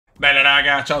Bella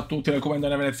raga, ciao a tutti del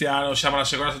CumendaVeneziano, siamo alla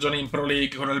seconda stagione in Pro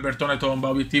League con Albertone Tomba,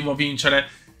 obiettivo vincere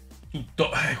tutto,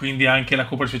 quindi anche la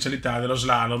Coppa di Specialità dello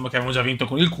Slalom che abbiamo già vinto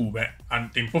con il Cube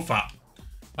tempo fa.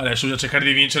 Adesso bisogna cercare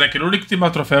di vincere anche l'ultimo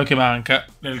trofeo che manca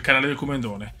nel canale del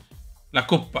Cumendone, la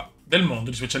Coppa del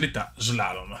Mondo di Specialità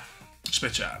Slalom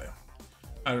speciale.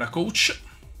 Allora, coach,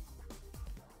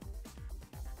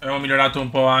 abbiamo migliorato un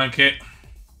po' anche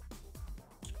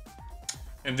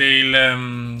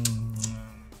un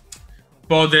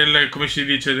po' del, come si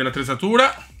dice,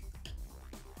 dell'attrezzatura,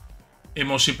 e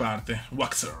mo si parte.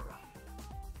 Waxer,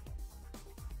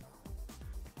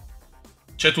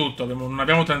 c'è tutto, non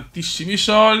abbiamo tantissimi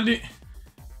soldi,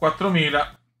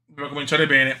 4.000, dobbiamo cominciare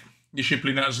bene.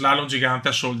 Disciplina slalom gigante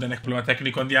a Solden, problema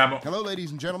tecnico, andiamo.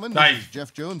 Dai,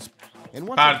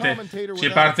 si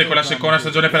parte con la seconda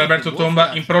stagione per Alberto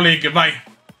Tomba in Pro League, vai.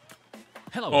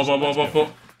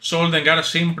 Solden, gara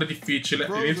sempre difficile,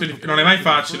 l'inizio non è mai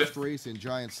facile.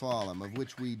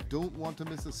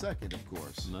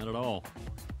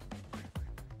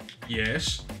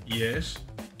 Yes, yes.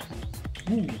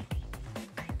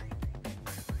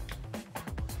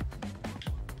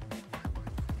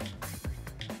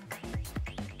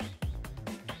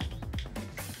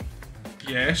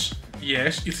 Yes,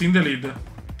 yes, it's in the lead.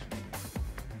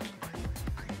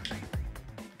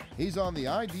 He's on the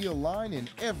ideal line in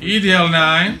every ideal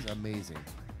line. He's amazing.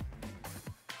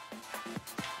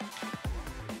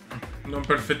 Non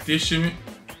perfettissimi.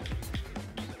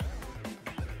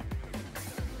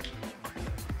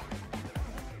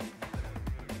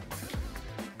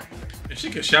 E sì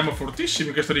che siamo fortissimi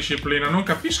in questa disciplina, non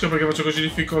capisco perché faccio così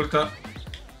difficoltà.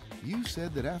 You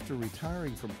said that after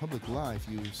retiring from public life,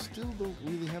 you still don't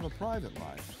really have a private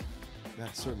life.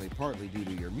 That's certainly partly due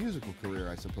to your musical career,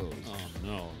 I suppose. Oh,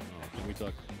 no. Can we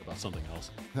talk about something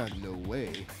else? No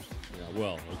way. Yeah,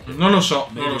 well, okay. Non lo so,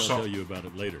 Maybe non lo I'll so. tell you about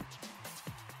it later.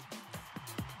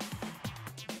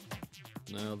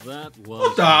 Now that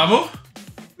was... Ottavo.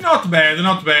 Not bad,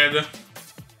 not bad.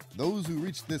 Those who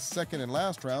reached this second and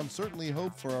last round certainly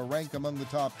hope for a rank among the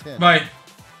top 10. Vai.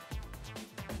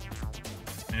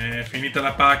 È finita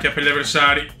la pacchia per gli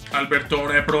avversari.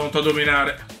 Albertone è pronto a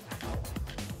dominare.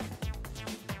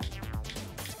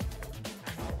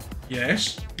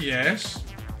 Yes, yes.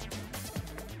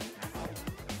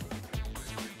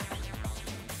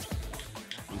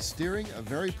 He's steering a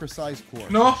very precise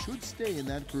course. No. Should stay in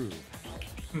that groove.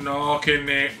 No, che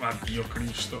ne... Ma Dio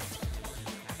Cristo.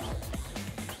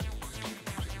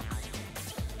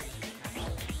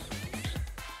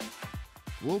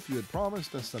 Wolf, you had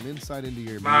promised us some insight into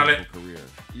your Male. musical career.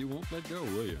 You won't let go,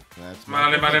 will you? That's my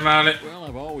Male. Well,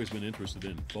 I've always been interested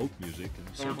in folk music.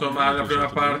 And Molto male la prima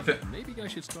parte. Maybe I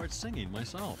should start singing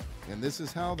myself. And this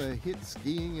is how the hit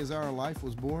Skiing Is Our Life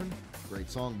was born? Great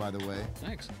song, by the way.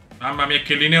 Thanks. Mamma mia,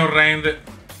 che linee orrende.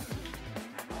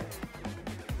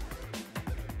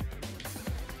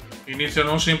 Inizio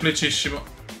non semplicissimo.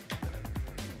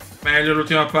 Meglio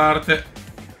l'ultima parte.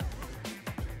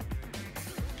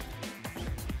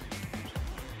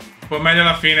 Un po' meglio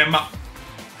alla fine, ma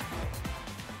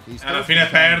alla fine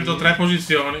perdo 3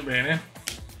 posizioni. Bene.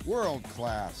 World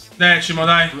class. 10º,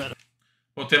 dai.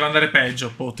 Poteva andare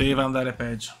peggio, poteva andare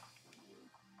peggio.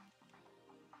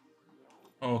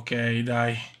 Ok,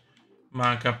 dai.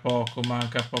 Manca poco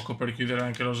per chiudere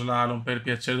anche lo slalom. Per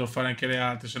piacere devo fare anche le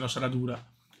altre, se no sarà dura.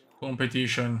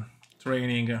 Competition,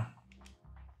 training.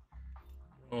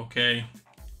 Ok.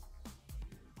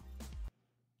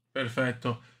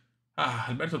 Perfetto. Ah,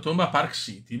 Alberto Tomba, Park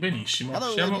City, benissimo.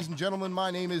 Hello, Siamo... ladies and gentlemen, my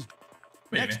name is...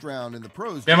 Bene. Next round in the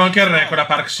pros. Abbiamo anche il record a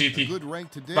Park City. Good rank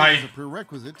today Vai. is a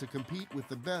prerequisite to compete with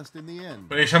the best in the end.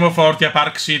 Quindi siamo forti a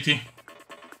Park City.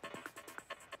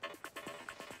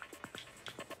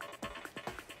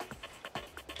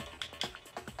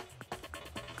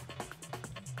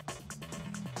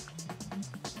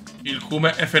 Il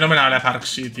Cume è fenomenale a Park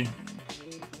City.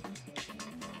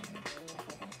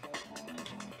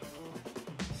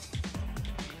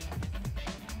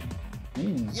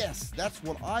 Yes, that's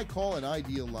what I call an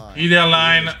ideal line. Ideal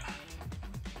line.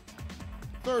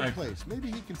 Third place. Maybe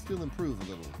he can still improve a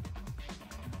little.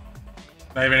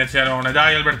 Dai venezianone,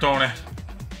 dai Albertone.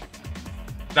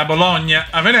 Da Bologna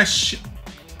a Venezia.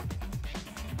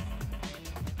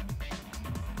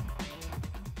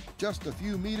 Just a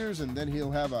few meters and then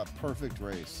he'll have a perfect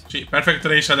race. Sì, perfect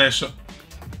race adesso.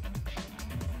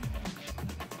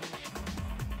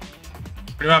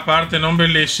 Prima parte non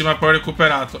bellissima, poi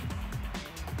recuperato.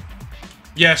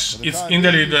 Yes, it's in the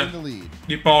lead.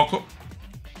 Di poco.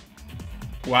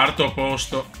 Quarto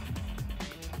posto.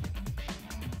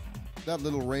 That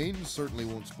little rain certainly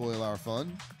won't spoil our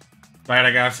fun. Vai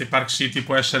ragazzi, Park City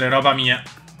può essere roba mia.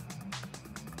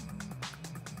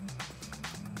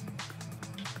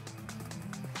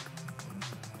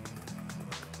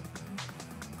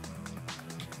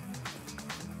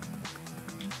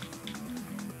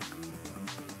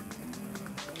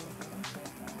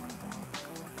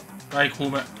 Vai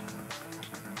Cume.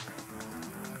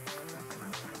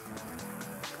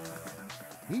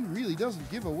 He really doesn't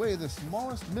give away the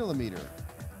smallest millimeter.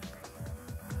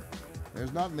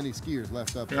 There's not many skiers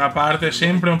left up. Prima parte è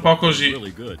sempre un po' così.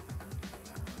 Really good.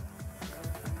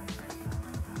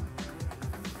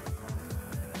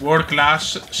 World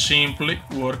class, simply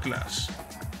world class.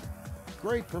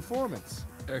 Great performance.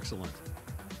 Excellent.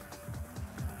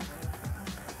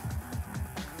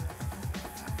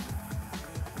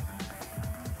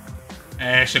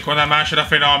 Seconda manche da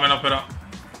fenomeno però.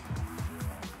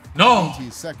 No!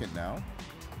 AT's second now.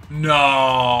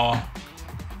 No!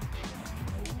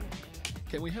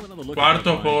 Can we have another look Quarto at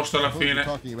that line? posto alla Suppose you're fine.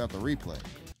 talking about the replay.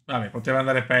 Vabbè, poteva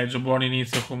andare peggio. Buon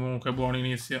inizio comunque, buon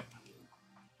inizio.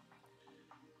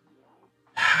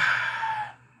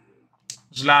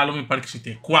 Slalom, mi pare che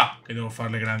siete qua che devo fare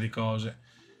le grandi cose.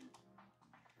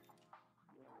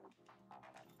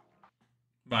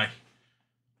 Vai.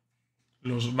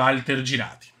 Lo Svalter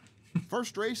girati.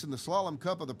 First race in the Slalom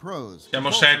Cup of the Pros. Siamo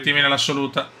settimi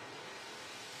nell'assoluta.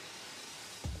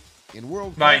 In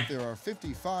World Vai. Cup, there are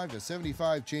 55 to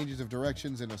 75 changes of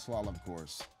directions in a slalom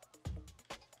course.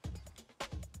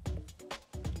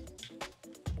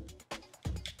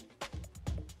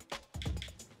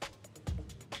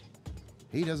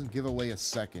 He doesn't give away a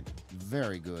second.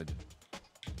 Very good.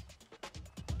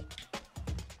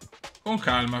 Con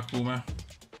calma, Kuma.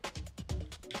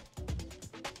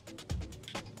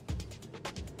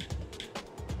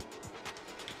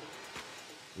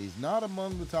 He's not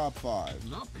among the top 5.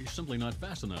 Nope, he's simply not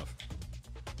fast enough.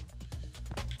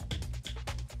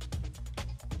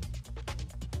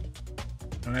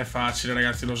 Non è facile,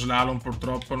 ragazzi, lo slalom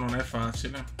purtroppo non è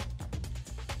facile.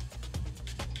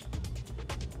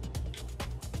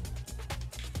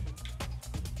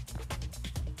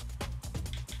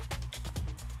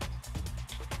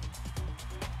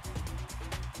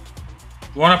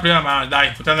 Buona prima mano,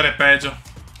 dai, poteva andare peggio.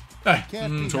 Dai, Can't be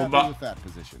happy insomma, with that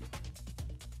position.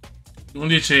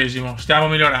 11esimo, stiamo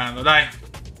migliorando, dai.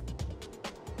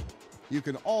 You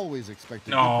can always expect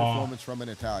a No. good performance from an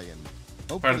Italian.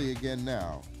 Hopefully again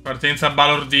now. Partenza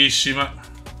balordissima.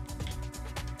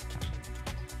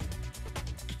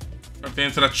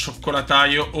 Partenza da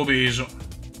cioccolataio obeso.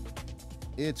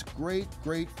 It's great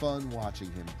fun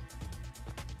watching him.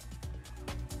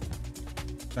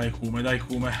 Dai Cume, dai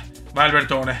Cume. Vai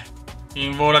Albertone.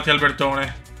 Involati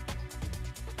Albertone.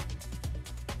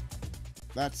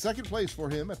 That's second place for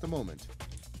him at the moment.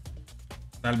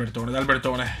 Dai Albertone, dai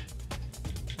Albertone.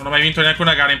 Non ho mai vinto neanche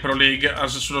una gara in Pro League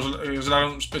sullo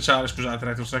slalom speciale, scusate,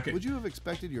 Retrosec. Would you have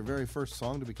expected your very first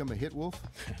song to become a hit, Wolf?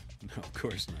 No, of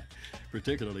course not.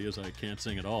 Particularly as I can't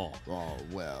sing at all. Oh,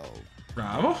 well.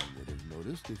 Bravo. I would have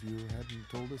noticed if you hadn't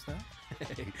told us that.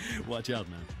 Hey, watch out,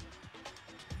 man.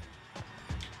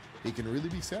 He can really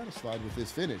be satisfied with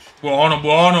this finish. Buono,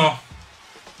 buono.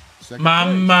 Second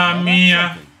Mamma place. Now that's mia.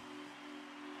 something.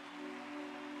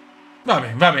 Va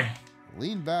bene, va bene.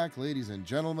 Lean back, ladies and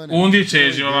gentlemen. and 11esimo,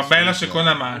 enjoy ma this bella replay.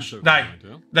 seconda manche. Dai,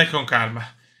 dai con calma.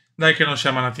 Dai che non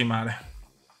siamo andati male.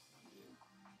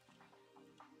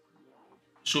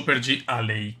 Super G a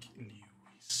Lake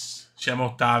Lewis. Siamo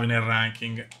ottavi nel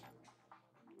ranking.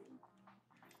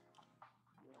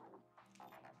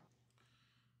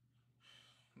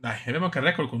 Dai, abbiamo anche il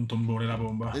record con Tombone la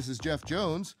bomba. This is Jeff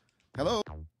Jones. Hello.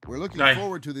 We're looking Dai.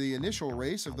 forward to the initial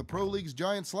race of the Pro League's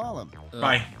Giant Slalom.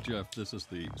 Vai. Jeff, this is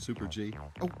the Super G.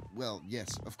 Oh, well,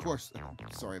 yes, of course.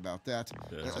 Sorry about that.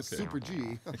 That's okay. Super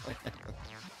G.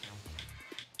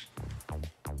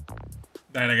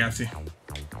 Dai ragazzi.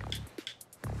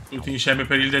 Tutti insieme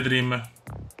per il The Dream.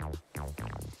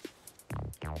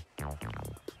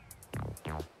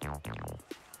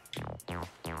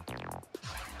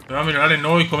 Dobbiamo migliorare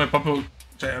noi come proprio...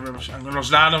 Cioè, nello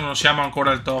slalom non siamo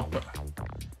ancora al top.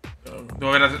 Devo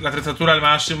avere l'attrezzatura al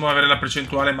massimo e avere la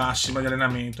percentuale massima di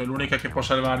allenamento. È l'unica che può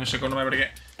salvarmi secondo me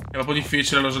perché è proprio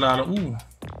difficile lo slalom.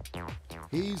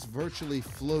 He's virtually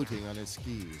floating on his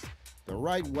skis. The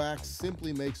right wax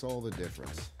simply makes all the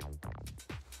difference.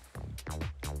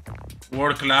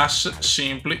 World class,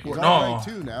 simply... He's all No! right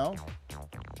too now.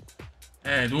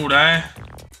 È dura, eh?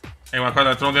 E guarda,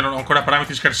 d'altronde non ho ancora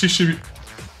parametri scarsissimi.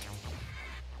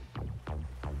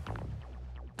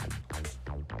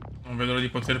 Non vedo l'ora di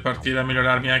poter partire a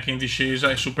migliorarmi anche in discesa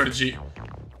e Super G.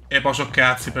 E posso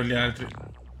cazzi per gli altri.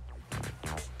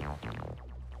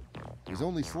 He's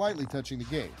only slightly touching the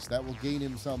gates. That will gain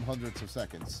him some hundreds of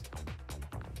seconds.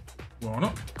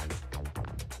 Buono.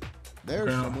 There's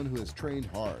Okay. someone who has trained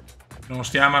hard. Non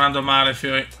stiamo andando male,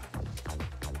 fioi.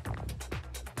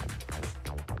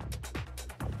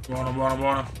 Buono, buono,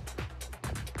 buono.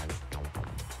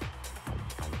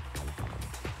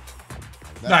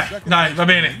 Dai, va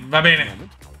bene, va bene.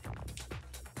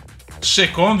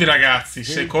 Secondi, ragazzi,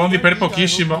 secondi per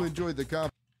pochissimo.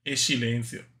 E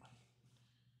silenzio.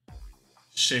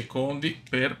 Secondi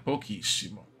per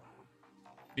pochissimo.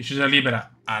 Discesa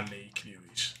libera a Lake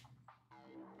Lewis.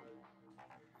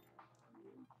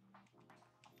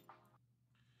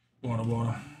 Buono,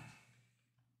 buono.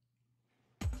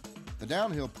 The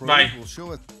downhill pros Vai. will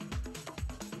show us.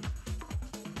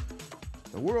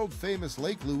 The world famous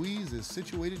Lake Louise is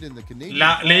situated in the Canadian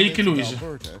Lake province of Louise.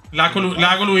 Alberta,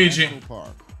 Lago Luigi. National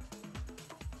Park.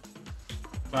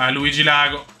 Vai, Luigi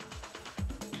Lago.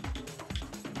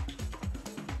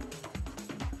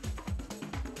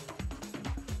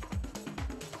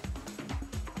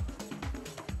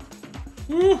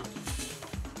 Un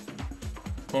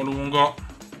po' lungo.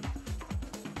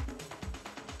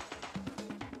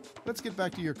 Let's get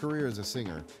back to your career as a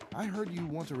singer. I heard you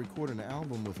want to record an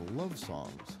album with love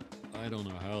songs. I don't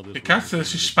know how this Che cazzo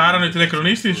si sparano i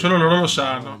telecronisti? Solo loro lo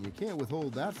sanno. You can't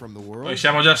withhold that from the world. Poi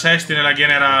siamo già sesti nella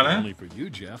generale. Only for you,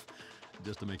 Jeff,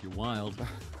 just to make you wild.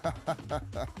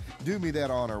 Do me that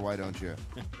honor, why don't you?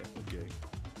 Okay.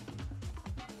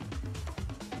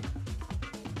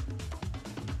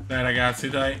 Dai ragazzi,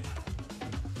 dai.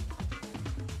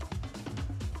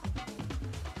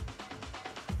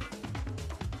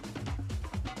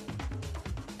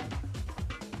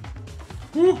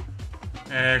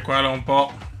 Quella un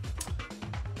po'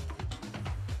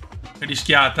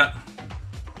 rischiata.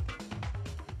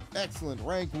 Excellent,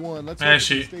 rank 1. Let's hope you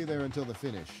Sì. can stay there until the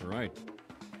finish. All right.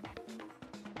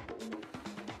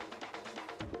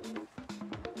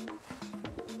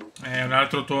 Un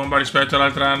altro tomba rispetto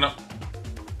all'altro anno.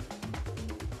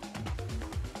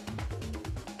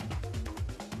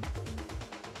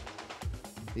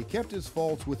 He kept his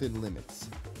faults within limits.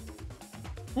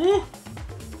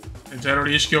 Leggero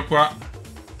rischio qua.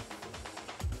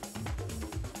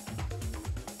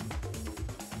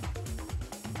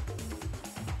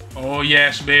 Oh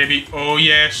yes, baby. Oh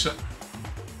yes.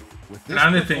 With this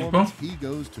Grande performance, tempo. he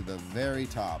goes to the very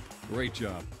top. Great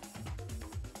job.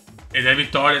 Ed è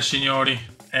vittoria, signori.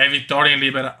 È vittoria in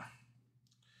libera.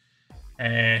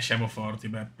 Siamo forti,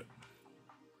 Beppe.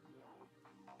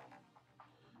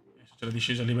 Adesso c'è la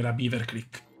discesa libera a Beaver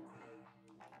Creek.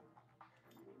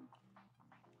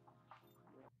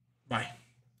 Vai.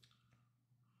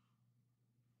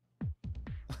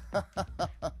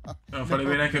 Devo fare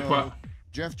bene anche qua.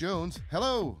 Jeff Jones,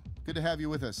 hello. Good to have you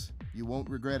with us. You won't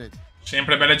regret it.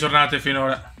 Sempre belle giornate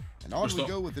finora. And on we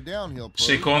go with the downhill pros.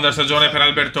 Seconda stagione per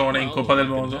Albertone in Coppa del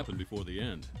Mondo. Happened before the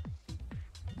end.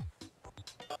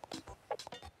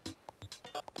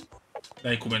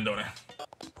 Dai, Cumendone.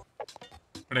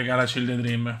 Regalaci il The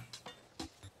Dream.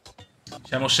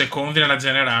 Siamo secondi nella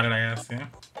generale, ragazzi.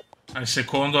 Al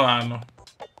secondo anno.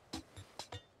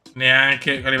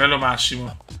 Neanche a livello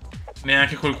massimo.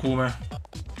 Neanche col Cume.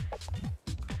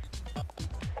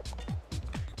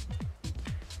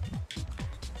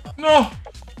 No!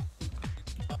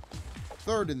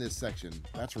 Third in this section.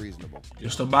 That's reasonable. C'è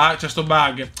sto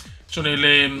bug. Sono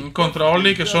i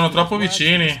controlli che sono troppo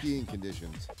vicini. Skiing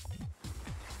conditions.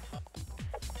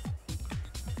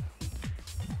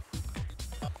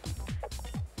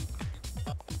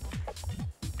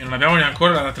 E non abbiamo neanche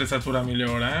ancora l'attrezzatura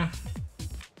migliore, eh.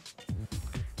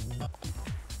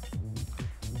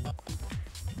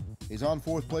 He's on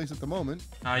fourth place at the moment.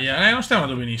 Non stiamo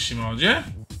andando benissimo oggi,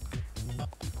 eh.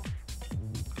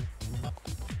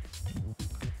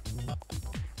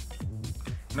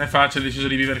 Non è facile il deciso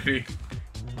di Beaver Creek.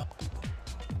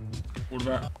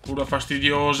 Curva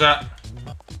fastidiosa.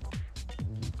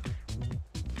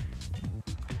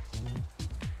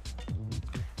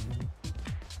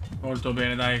 Molto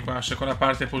bene, dai, qua seconda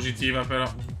parte positiva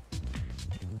però.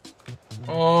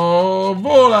 Oh,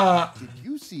 vola! Did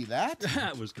you see that?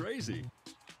 That was crazy.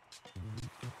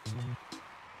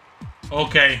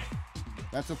 Ok,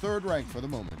 That's a third rank for the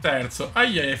moment. terzo.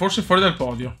 Aiai, forse fuori dal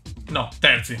podio. No,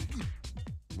 terzi.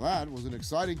 That was an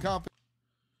exciting competition.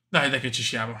 Dai che ci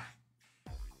siamo.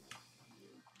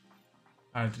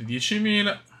 Altri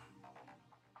 10.000.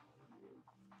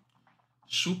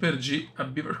 Super G a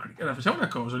Beaver Creek. Allora, facciamo una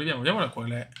cosa, vediamo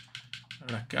qual è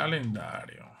il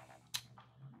calendario.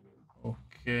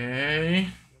 Ok.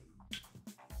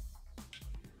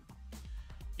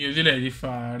 Io direi di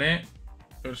fare,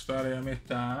 per stare a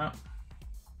metà,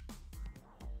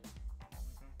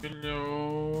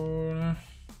 Campiglione.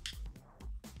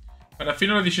 Alla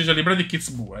fine la discesa libera di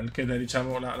Kitzbühel, che è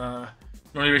diciamo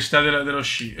l'università dello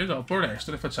sci, e dopo il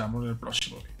resto le facciamo nel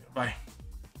prossimo video. Vai.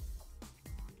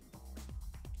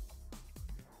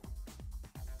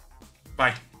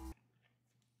 Vai.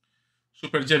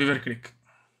 Super G a Beaver Creek.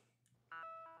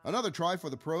 Another try for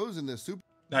the pros in this super.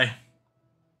 Dai.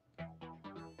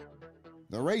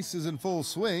 The race is in full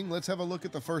swing. Let's have a look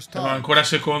at the first Siamo time. ancora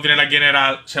secondi nella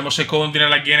general. Siamo secondi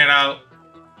nella general.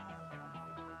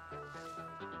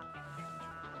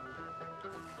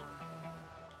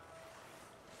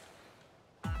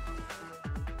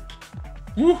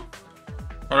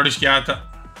 L'ho rischiata.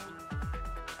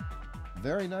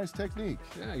 Very nice technique.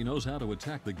 Yeah, he knows how to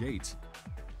attack the gates.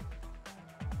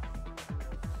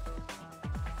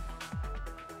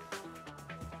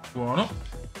 Buono.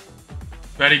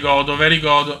 Very good, very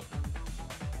good.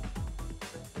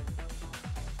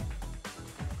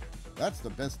 That's the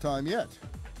best time yet.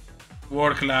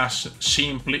 World class,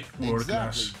 simply world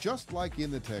Exactly, class. just like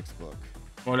in the textbook.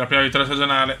 Poi la prima vittoria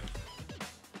stagionale.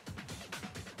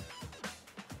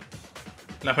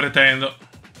 La pretendo.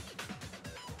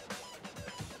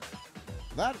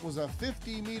 That was a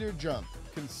 50-meter jump.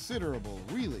 Considerable,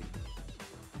 really.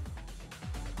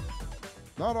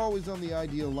 Not always on the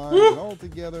ideal line, but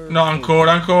altogether. No,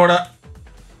 ancora, ancora.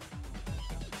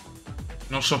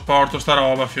 Non sopporto sta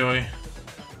roba, fioi.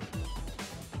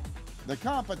 The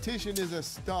competition is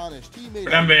astonished. He made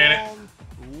Gran bene.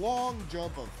 a long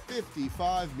jump of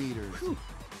 55 meters.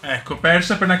 Ecco,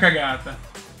 persa per una cagata.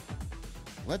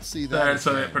 Let's see that.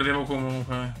 Terza, again. perdevo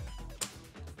comunque.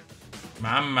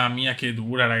 Mamma mia, che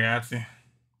dura, ragazzi.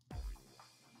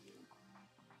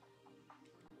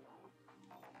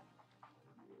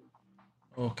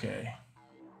 Ok.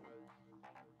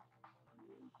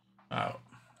 Wow.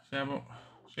 Siamo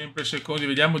sempre secondi,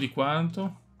 vediamo di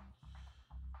quanto.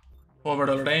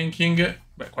 Overall ranking.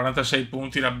 Beh, 46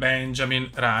 punti da Benjamin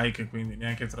Reich, quindi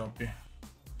neanche troppi.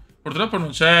 Purtroppo non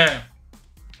c'è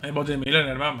Bode Miller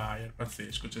nel Maier,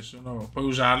 pazzesco. Cioè, puoi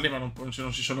usarli, ma non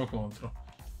si sono contro.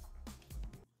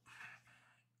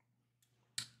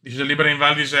 Discesa libera in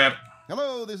Val d'Isère.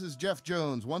 Hello, this is Jeff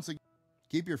Jones. Once again,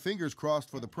 keep your fingers crossed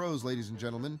for the pros, ladies and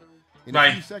gentlemen. In Vai.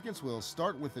 a few seconds, we'll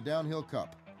start with the downhill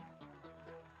cup.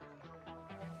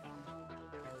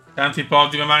 Tanti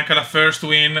podi, ma manca la first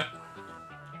win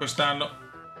quest'anno.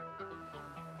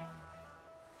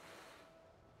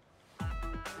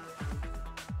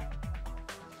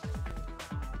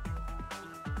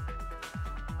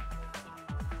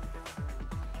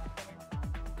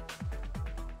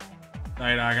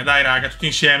 Dai raga, tutti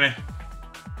insieme.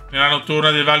 Nella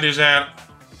notturna del Val d'Isère.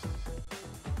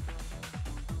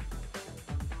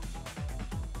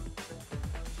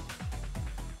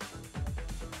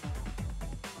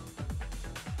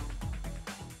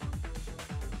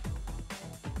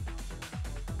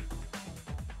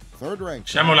 Third rank.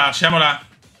 Siamo là, siamo là.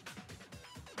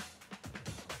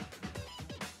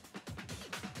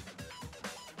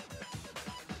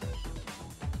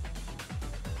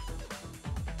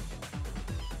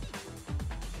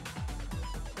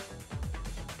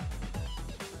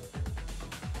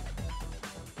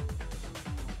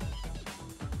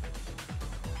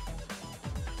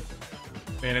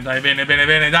 Bene, dai,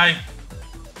 bene, dai.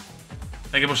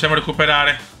 Dai che possiamo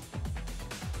recuperare.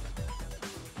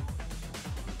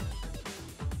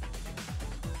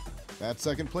 That's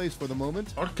second place for the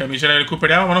moment. Porca miseria,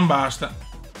 recuperiamo, ma non basta.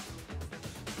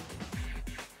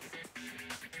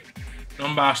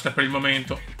 Non basta per il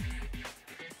momento.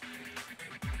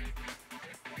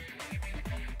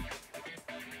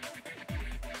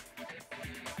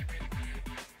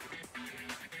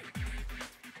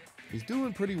 He's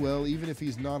doing pretty well, even if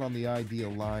he's not on the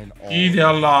ideal line.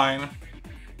 Ideal line.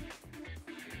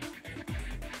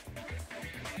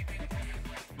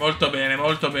 Molto bene,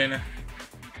 molto bene.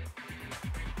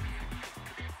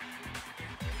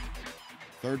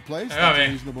 Third place, va that's a bene.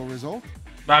 reasonable result.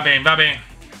 Va bene, va bene.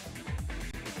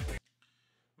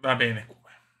 Va bene.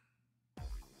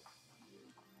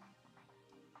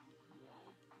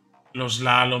 Lo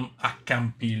slalom a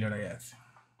Campiglio, ragazzi.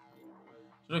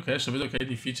 Solo che adesso vedo che è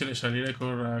difficile salire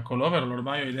con l'overall.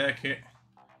 Ormai ho idea che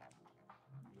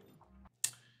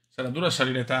sarà dura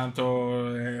salire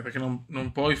tanto, perché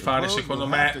non puoi fare, secondo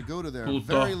me,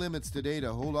 tutto.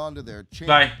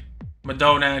 Vai,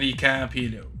 Madonna di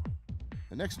Campiglio.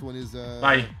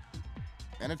 Vai.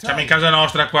 Siamo in casa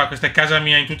nostra qua, questa è casa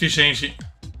mia in tutti i sensi.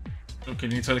 Ok,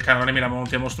 l'inizio del canale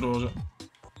Miramonti è mostruoso.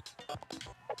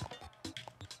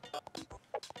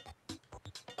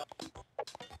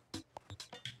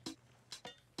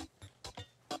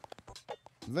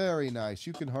 Very nice.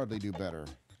 You can hardly do better.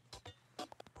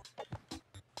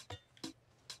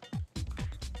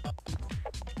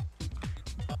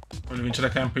 Voglio vincere a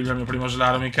Campiglio, il mio primo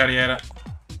slalom in carriera.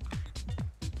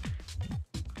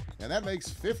 And that makes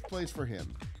fifth place for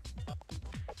him.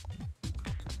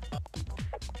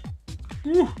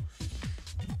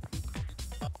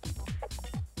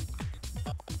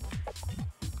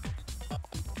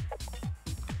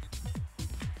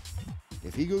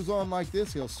 If he goes on like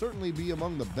this, he'll certainly be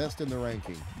among the best in the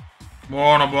ranking.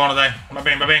 Buono, buono, dai. Va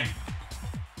bene, va bene.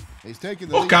 He's taking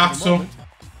the Oh, lead for the cazzo. moment.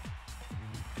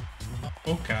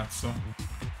 Oh, cazzo.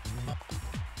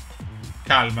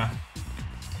 Calma.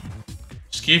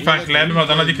 Schifa al club,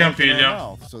 Madonna di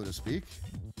Campiglio.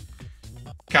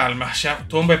 Calma,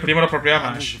 Tomba è primo alla propria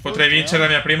manche. Potrei vincere la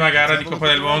mia prima gara di Coppa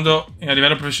del Mondo a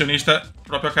livello professionista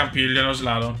proprio a Campiglio nello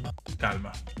slalom.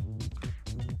 Calma.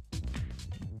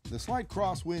 The slight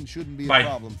crosswind shouldn't be a Vai.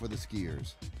 problem for the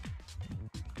skiers.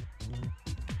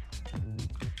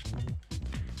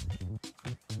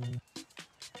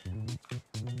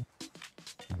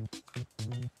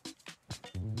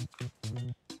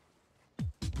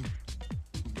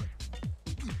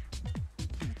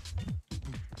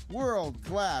 World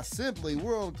class, simply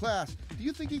world class. Do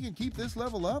you think he can keep this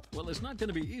level up? Well, it's not going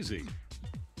to be easy.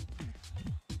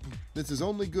 This is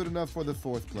only good enough for the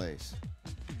 4th place.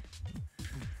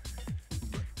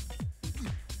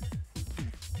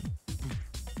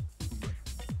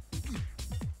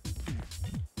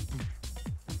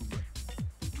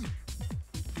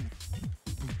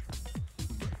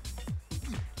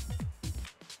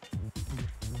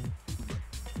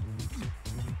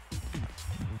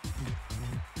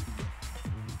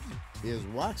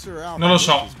 Non lo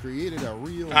so.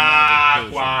 Ah,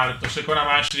 quarto. Seconda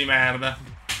manche di merda.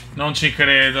 Non ci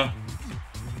credo.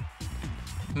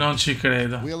 Non ci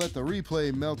credo. Ma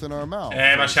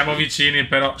siamo vicini,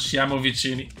 però. Siamo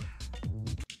vicini.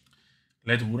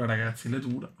 L'è dura, ragazzi. L'è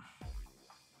dura.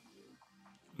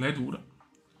 L'è dura.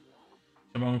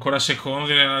 Siamo ancora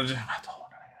secondi nella... Madonna,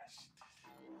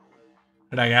 ragazzi.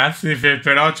 Ragazzi,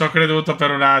 però ci ho creduto per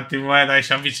un attimo. Dai,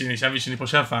 siamo vicini,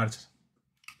 possiamo farci.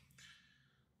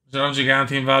 C'era un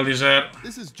gigante in Val d'Isère.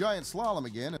 This is giant slalom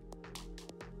again.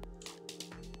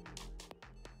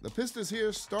 The pistas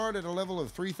here start at a level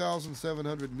of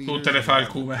 3,700 meters. Tutte le fa il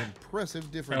Cume.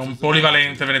 È un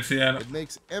polivalente veneziano. It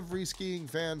makes every skiing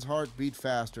fan's heart beat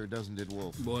faster, doesn't it,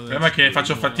 Wolf? Il problema è che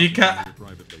faccio fatica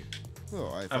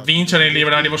a vincere in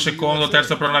libero, arrivo secondo,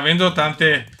 terzo, però non avendo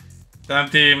tante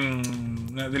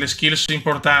delle skills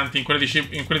importanti in quelle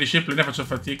discipline faccio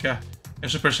fatica.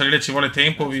 Adesso per salire ci vuole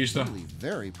tempo, ho visto.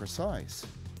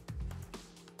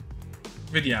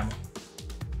 Vediamo.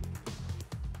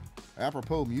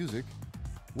 Apropos music,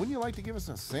 wouldn't you like to give us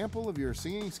a sample of your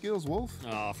singing skills, Wolf?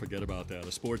 Oh, forget about that.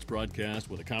 A sports broadcast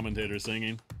with a commentator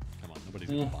singing? Come on, nobody's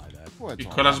gonna buy that.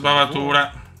 Piccola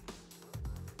sbavatura.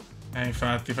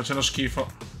 Infatti, facendo schifo.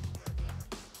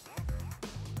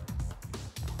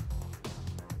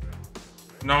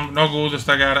 No good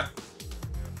sta gara.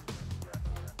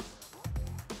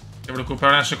 Devo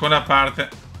recuperare una seconda parte.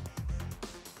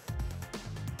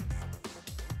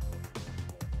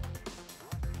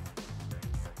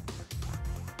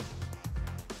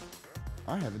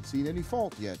 I haven't seen any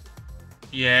fault yet.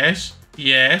 Yes.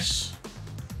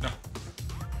 No.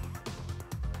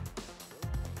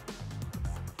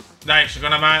 Dai,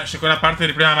 seconda parte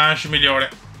di prima manche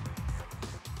migliore.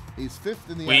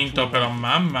 Quinto però,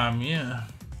 mamma mia.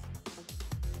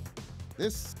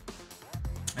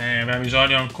 Aveva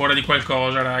bisogno ancora di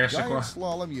qualcosa, ragazzi, qua.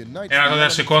 È una cosa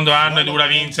del secondo anno e dura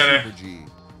vincere.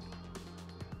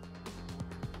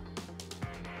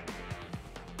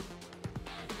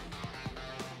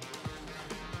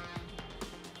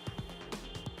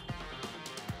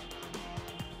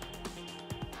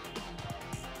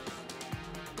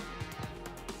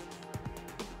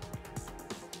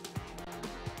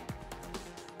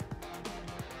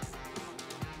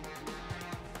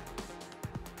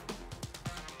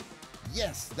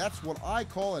 Yes, that's what I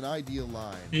call an ideal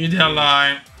line. Ideal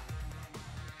line.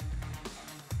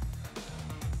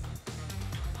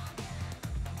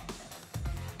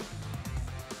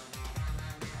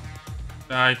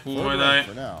 Dai, Cume, dai.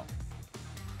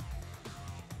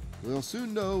 We'll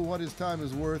soon know what his time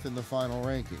is worth in the final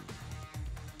ranking.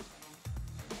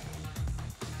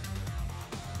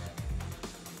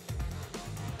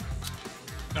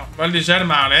 No, Val d'Isère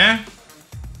male, eh?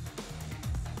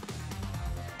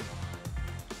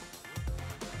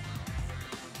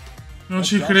 Non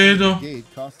ci credo.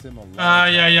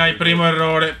 Ai, primo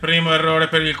errore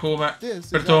per il Cume.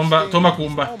 Per Tomba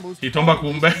Cumba. Sì, Tomba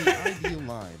Cumbe.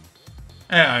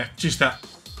 Ci sta.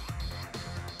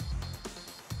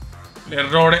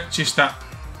 L'errore ci sta.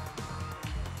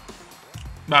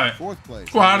 Vabbè.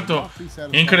 Quarto.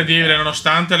 Incredibile,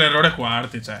 nonostante l'errore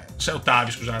quarti. Cioè,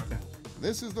 ottavi, scusate.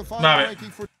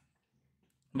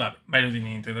 Vabbè, meglio di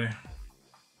niente, dai.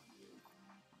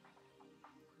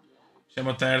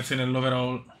 Siamo terzi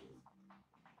nell'overall.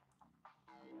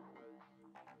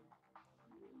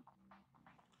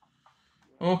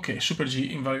 Ok, Super G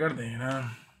in Val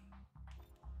Gardena.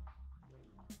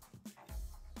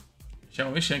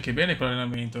 Siamo messi anche bene con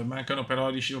l'allenamento. Mancano però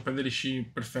devo prendere gli sci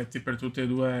perfetti per tutte e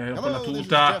due. Dopo la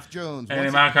tuta. E ne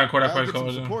manca ancora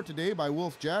qualcosa. Devo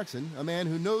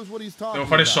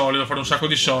fare soldi, devo fare un sacco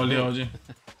di soldi oggi.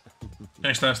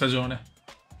 Questa è la stagione.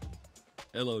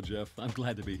 Hello, Jeff. I'm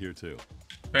glad to be here too.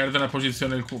 Perde la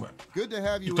posizione del Cuba.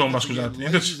 Il Tomba, scusate.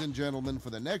 Niente. Stiamo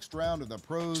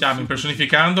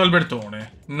impersonificando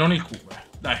Albertone, non il Cuba.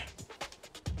 Dai.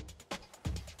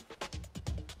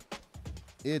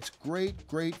 It's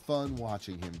great fun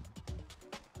watching him.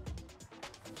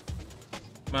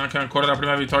 Manca ancora la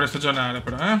prima vittoria stagionale,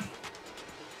 però, eh?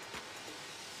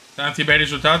 Tanti bei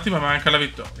risultati, ma manca la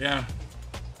vittoria.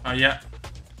 Ahia.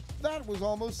 That was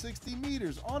almost 60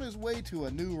 meters on his way to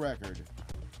a new record.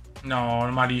 No,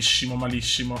 malissimo,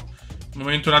 malissimo.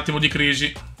 Momento un attimo di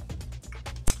crisi.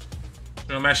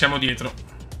 Secondo me siamo dietro.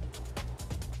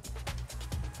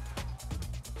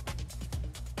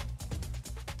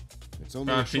 It's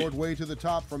only a short way to the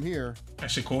top from here.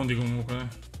 Secondi comunque.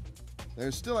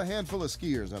 There's still a handful of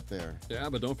skiers up there. Yeah,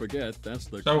 but don't forget, that's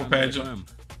the Stavo peggio.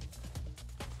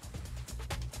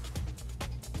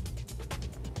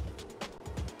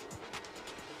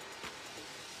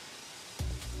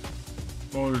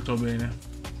 Molto bene.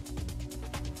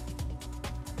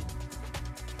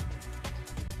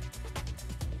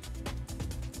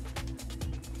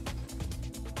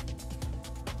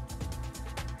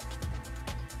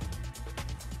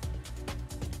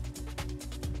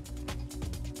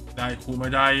 Dai, Cume,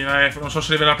 dai, non so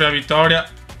se arriverà la prima vittoria.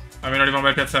 Almeno arriva un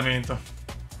bel piazzamento.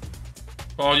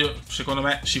 Podio, secondo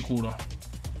me, sicuro.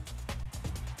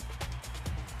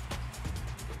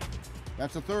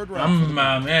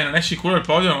 Mamma mia, non è sicuro il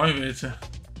podio, no, invece.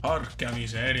 Porca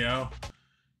miseria, oh.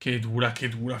 Che dura,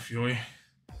 fioi.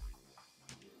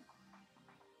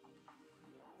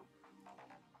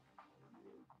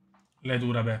 L'è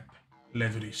dura, Beppe. L'è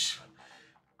durissima.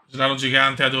 Slalom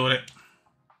gigante, adore.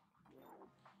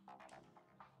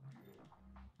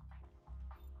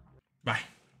 Vai.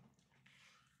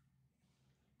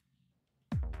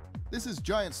 This is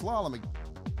giant slalom.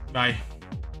 Vai.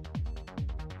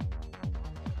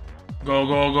 Go,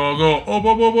 go, go, go. Oh,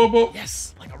 bo, bo, bo, bo.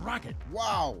 Yes, like a rocket.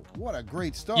 Wow, what a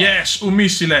great start. Yes, un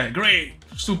missile. Great.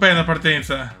 Stupenda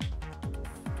partenza.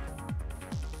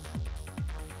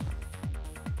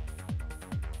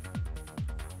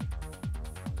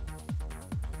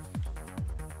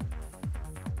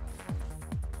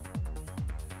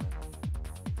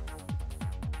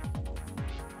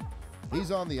 He's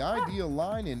on the ideal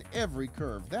line in every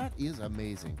curve. That is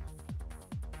amazing.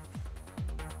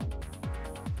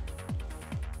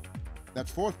 That's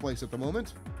fourth place at the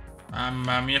moment.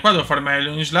 Mamma mia, qua devo far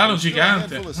meglio. Un slalom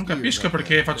gigante. Non capisco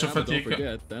perché faccio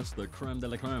fatica. That's the creme de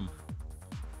la creme.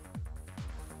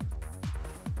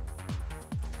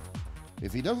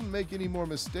 If he doesn't make any more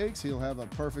mistakes, he'll have a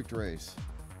perfect race.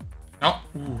 No.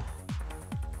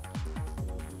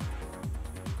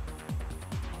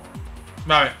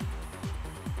 Vabbè.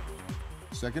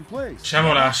 Second place.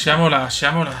 Siamo là, siamo là,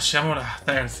 siamo là, siamo là.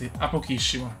 Terzi, a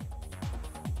pochissimo.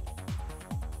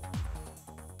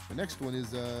 The next one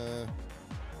is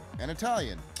an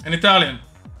Italian. An Italian.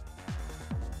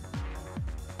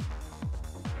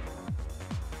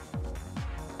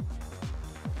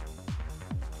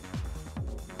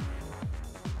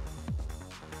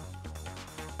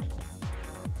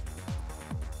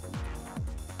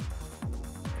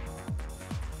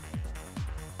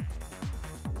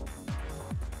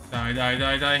 Dai, dai,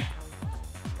 dai, dai.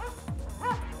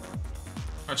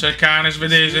 Ma c'è il cane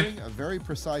svedese. A very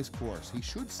precise course. He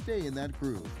should stay in that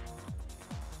groove.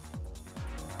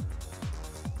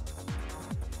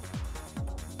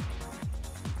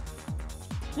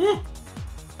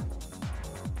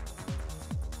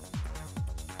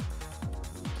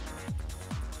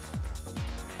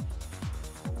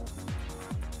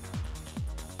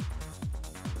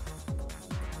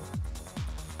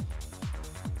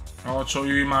 Oh, c'ho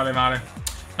io male, male.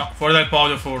 No, fuori dal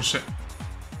podio forse.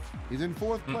 He's in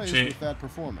fourth place with that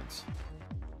performance.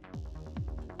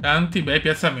 Tanti bei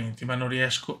piazzamenti, ma non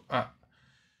riesco a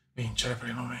vincere per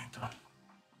il momento.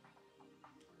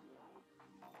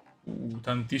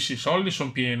 Tantissimi soldi,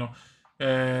 sono pieno.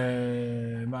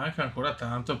 Manca ancora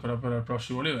tanto però per il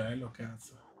prossimo livello,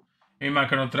 cazzo. E mi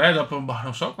mancano 3 dopo, bah,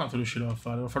 non so quanto riuscirò a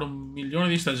fare. Devo fare 1 milione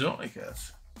di stagioni,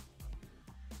 cazzo.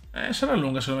 Sarà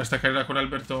lunga secondo me sta carriera con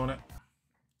Albertone.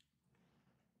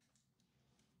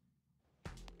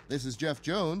 This is Jeff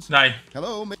Jones. Dai.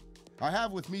 Hello. I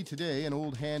have with me today an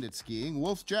old hand at skiing,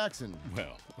 Wolf Jackson.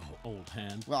 Well, old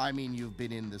hand. Well, I mean, you've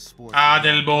been in the sport. Ah,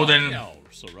 del Boden. No,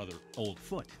 so rather old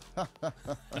foot.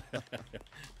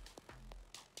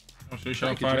 Non si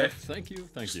riusciamo a fare Thank you.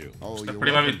 la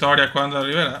prima vittoria quando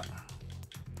arriverà.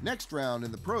 Next round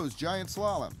in the pros giant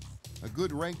slalom. A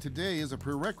good rank today is a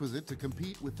prerequisite to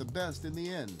compete with the best in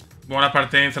the end. Buona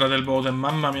partenza la del Boden,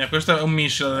 mamma mia, questo è un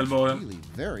missile del Boden. Really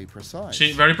very precise.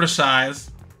 Sì, very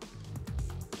precise.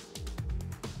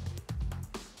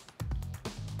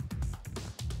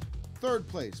 Third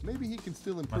place. Maybe he can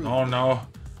still improve. No, no.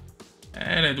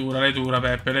 L'è dura,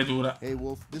 Beppe, l'è dura. Hey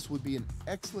Wolf, this would be an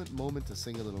excellent moment to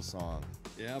sing a little song.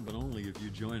 Yeah, but only if you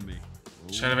join me.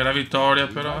 Serve la vittoria,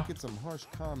 We però. might get some harsh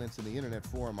comments in the internet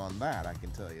forum on that, I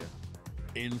can tell you.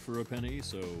 In for a penny,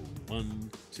 so 1,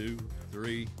 2,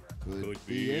 3. Could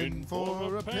be in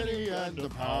for a penny and a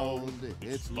pound.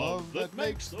 It's love that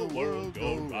makes the world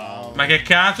go round. Ma che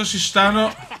cazzo si stanno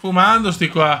fumando sti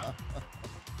qua?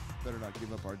 Better not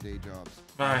give up our day jobs.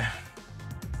 Vai.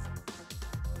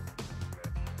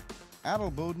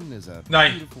 Adelboden is a Dai.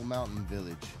 beautiful mountain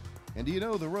village. And you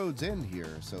know the roads end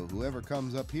here, so whoever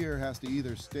comes up here has to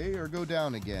either stay or go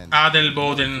down again.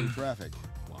 Adelboden. Traffic.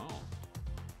 Wow.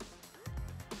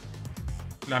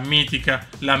 La mitica,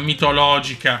 la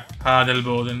mitologica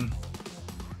Adelboden.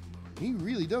 He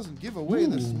really doesn't give away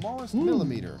the smallest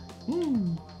millimeter.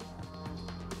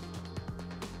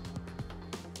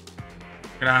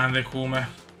 Grande Cume.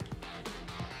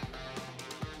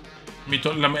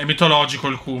 È mitologico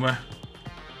il Cume.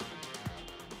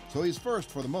 So he's first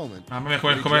for the moment. Mamma mia,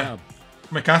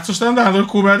 come cazzo sta andando il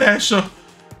Cume adesso?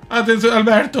 Attenzione,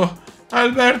 Alberto.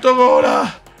 Alberto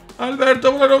vola.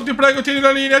 Alberto vola, non ti prego, tieni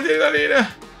la linea, tieni la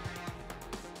linea.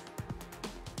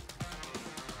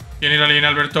 Tieni la linea,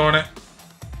 Albertone.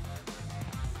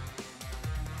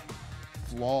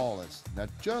 Flawless. Now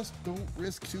just don't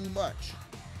risk too much.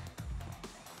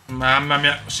 Mamma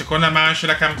mia, seconda manche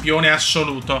da campione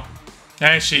assoluto.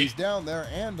 Sì. He's down there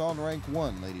and on rank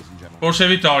 1, ladies and gentlemen. Forse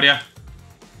vittoria.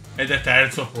 Ed è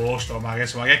terzo posto. Ma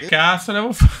che cazzo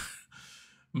devo fare?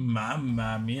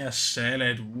 Mamma mia, se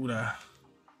l'è dura.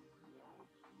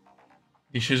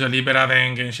 Discesa libera a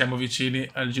Wengen. Siamo vicini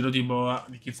al giro di boa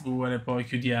di Kitzbühel e poi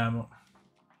chiudiamo.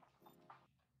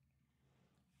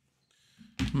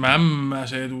 Mamma,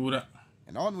 se è dura.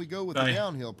 And on we go with the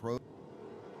downhill pro.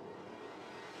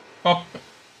 Pop.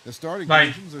 The starting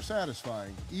Vai. conditions are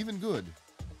satisfying, even good.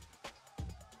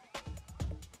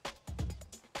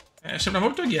 Sembra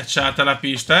molto ghiacciata la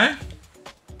pista, eh?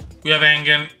 Qui a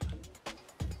Wengen.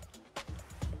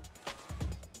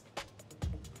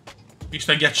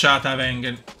 Pista ghiacciata a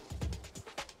Wengen.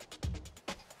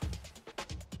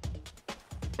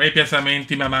 Quei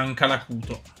piazzamenti, ma manca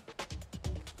l'acuto.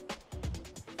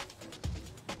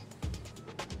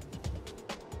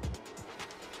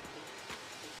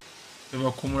 Devo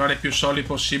accumulare più soldi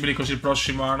possibili, così il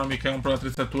prossimo anno mi compro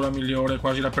l'attrezzatura migliore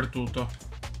quasi dappertutto.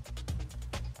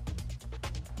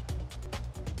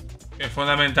 È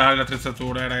fondamentale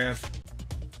l'attrezzatura, ragazzi.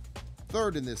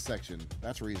 Third in this section.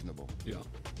 That's reasonable. Yeah.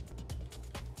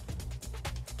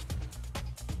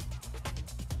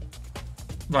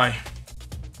 Vai.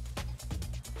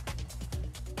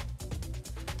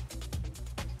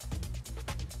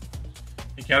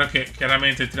 È chiaro che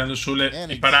chiaramente tirando su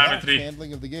i parametri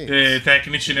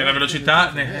tecnici nella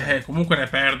velocità comunque ne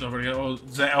perdo, perché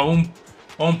ho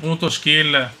un punto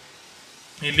skill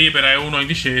in libera e uno in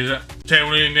discesa, cioè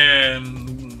uno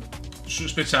in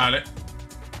speciale.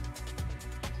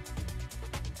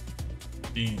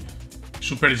 In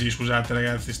Super G, scusate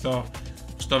ragazzi, sto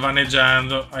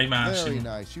vaneggiando ai massimi.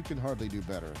 Very nice. You can hardly do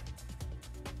better.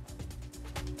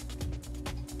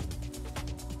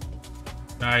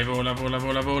 Dai, vola, vola,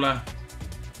 vola, vola.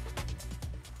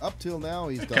 Up till now,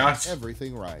 he's done Cazzo.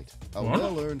 everything right. A Buono.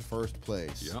 well-earned first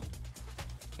place. Yeah.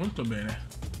 Molto bene.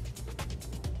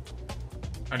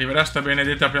 Arriverà sta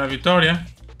benedetta prima vittoria?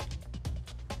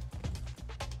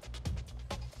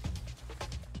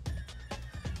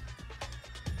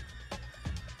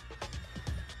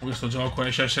 Questo gioco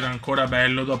riesce a essere ancora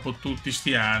bello dopo tutti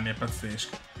sti anni, è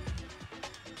pazzesco.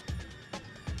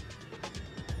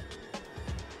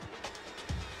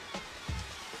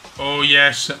 Oh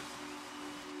yes.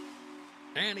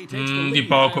 Di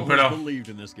poco però.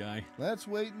 Let's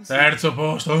wait and see. Terzo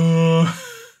posto. Oh.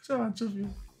 Ce la faccio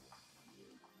più.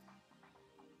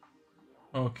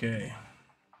 Ok.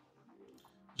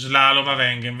 Slalom a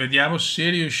Wengen. Vediamo se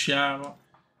riusciamo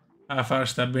a fare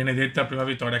sta benedetta prima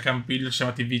vittoria. A Campiglio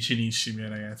siamo andati vicinissimi,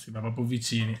 ragazzi. Ma proprio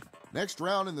vicini. Next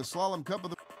round in the Slalom Cup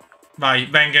of the... Vai,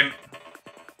 Wengen.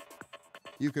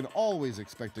 You can always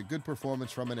expect a good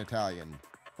performance from an Italian.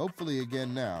 Hopefully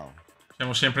again now.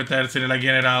 Siamo sempre terzi nella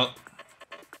General.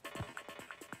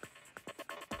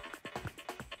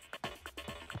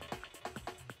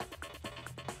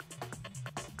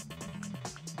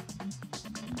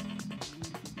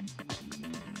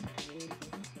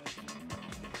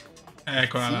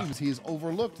 Eccola là. Seems he's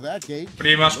overlooked that gate.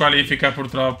 Prima squalifica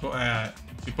purtroppo.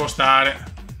 Ci può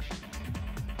stare.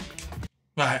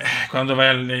 Vai, quando vai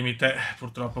al limite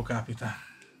purtroppo capita.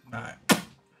 Vai.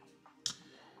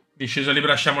 Discesa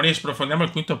libera Chamonix, sprofondiamo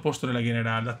il quinto posto nella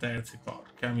generale da terzi.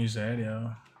 Porca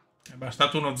miseria. È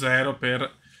bastato 1-0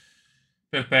 per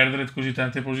perdere così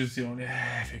tante posizioni.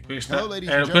 Questo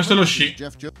è lo sci.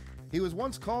 He was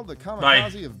once called the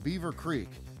kamikaze of Beaver Creek.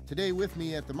 Today with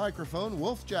me at the microphone,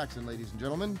 Wolf Jackson, ladies and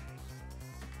gentlemen.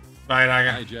 Vai,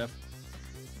 raga. Hi, Jeff.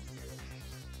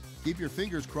 Keep your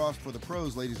fingers crossed for the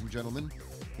pros, ladies and gentlemen.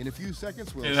 In a few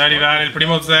seconds we'll Deve arrivare, il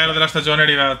primo 0 della stagione è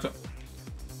arrivato.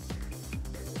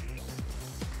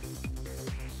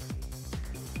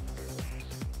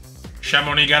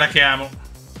 Chamonix, gara che amo.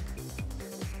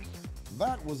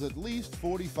 That was at least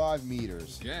 45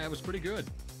 meters. Yeah, it was pretty good.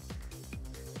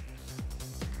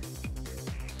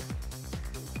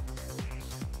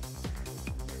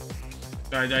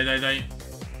 Dai.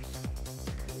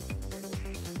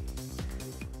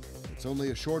 It's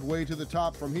only a short way to the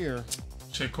top from here.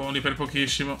 Secondi per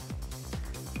pochissimo.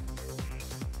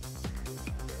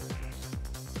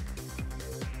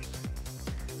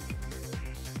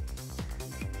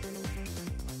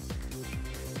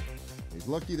 He's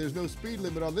lucky there's no speed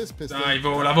limit on this pistol. Dai,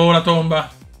 vola,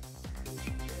 Tomba.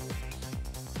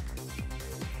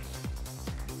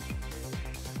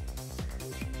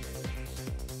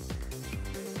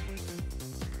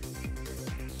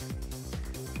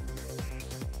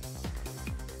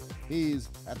 He's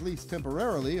at least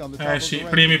temporarily on the top of Sì, the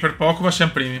primi ranking. per poco, ma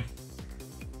siamo primi.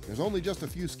 There's only just a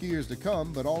few skiers to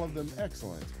come, but all of them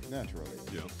excellent, naturally.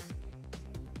 Yeah.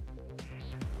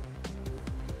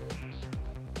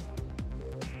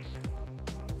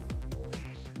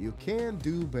 You can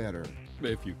do better.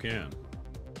 If you can.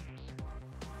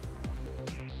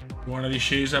 Buona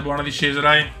discesa,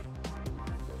 dai.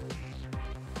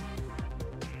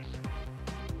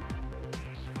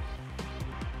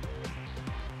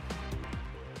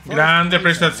 Grande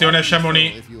prestazione a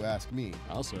Chamonix. If you ask me.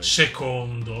 I'll say.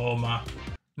 Secondo, ma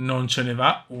non ce ne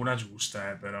va una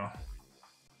giusta, però.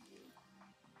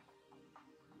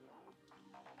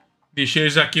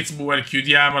 Discesa a Kitzbühel,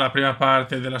 chiudiamo la prima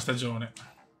parte della stagione.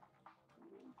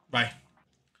 Vai.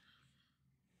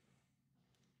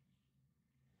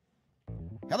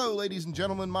 Hello, ladies and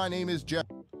gentlemen. My name is Jeff.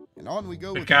 And on we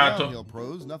go with the Peccato. downhill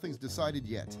pros. Nothing's decided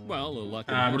yet. Well, a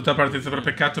lucky Brutta partita per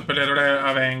peccato per l'errore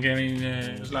a Wengen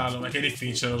in slalom. Che è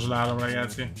difficile lo slalom,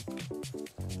 ragazzi.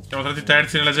 Siamo stati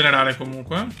terzi nella generale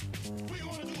comunque.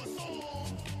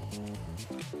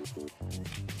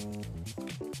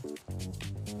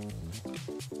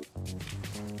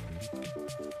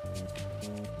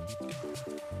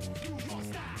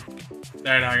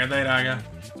 Dai raga.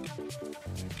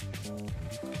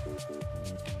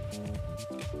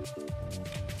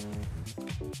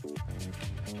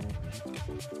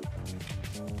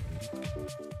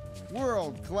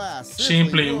 World class.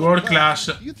 Simply world class.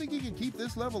 Do you think you can keep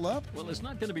this level up? Well, it's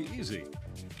not going to be easy.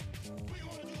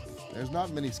 There's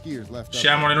not many skiers left up.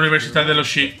 Siamo nell'università dello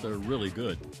sci. They're really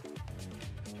good.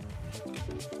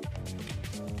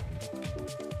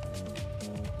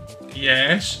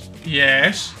 Yes,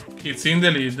 it's in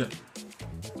the lead.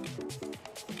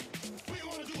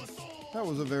 That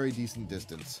was a very decent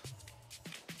distance.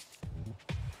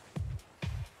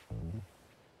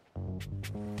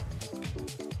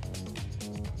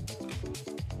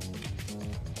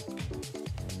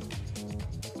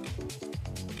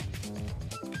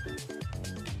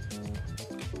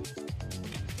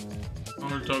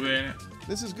 Molto bene.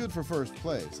 This is good for first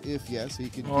place. If yes, he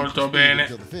can keep Molto the speed bene.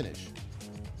 until the finish.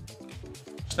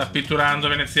 Sta pitturando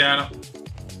Veneziano.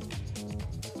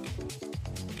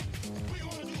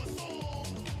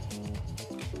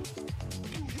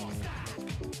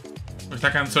 Questa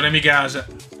canzone mi gasa.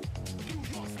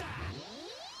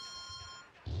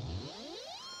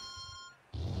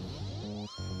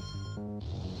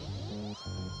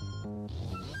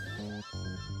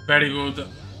 Very good.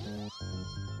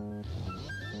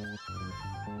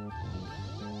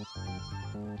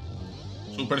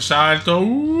 Super salto.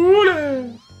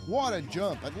 What a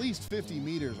jump! At least 50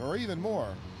 meters or even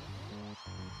more.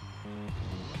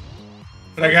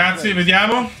 Ragazzi,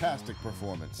 vediamo. Fantastic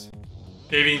performance.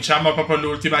 E vinciamo proprio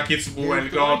l'ultima Kitzbühel,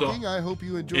 godo. I hope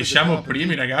you enjoyed E the siamo competition.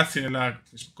 primi, ragazzi, nella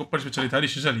Coppa di Specialità di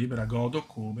Discesa Libera. Godo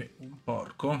come un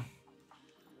porco.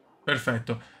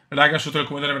 Perfetto. Raga, sotto il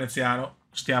CumendaVeneziano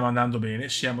stiamo andando bene.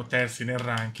 Siamo terzi nel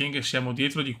ranking. Siamo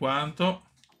dietro di quanto?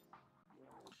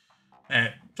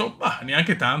 Insomma,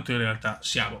 neanche tanto in realtà.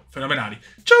 Siamo fenomenali.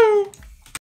 Ciao!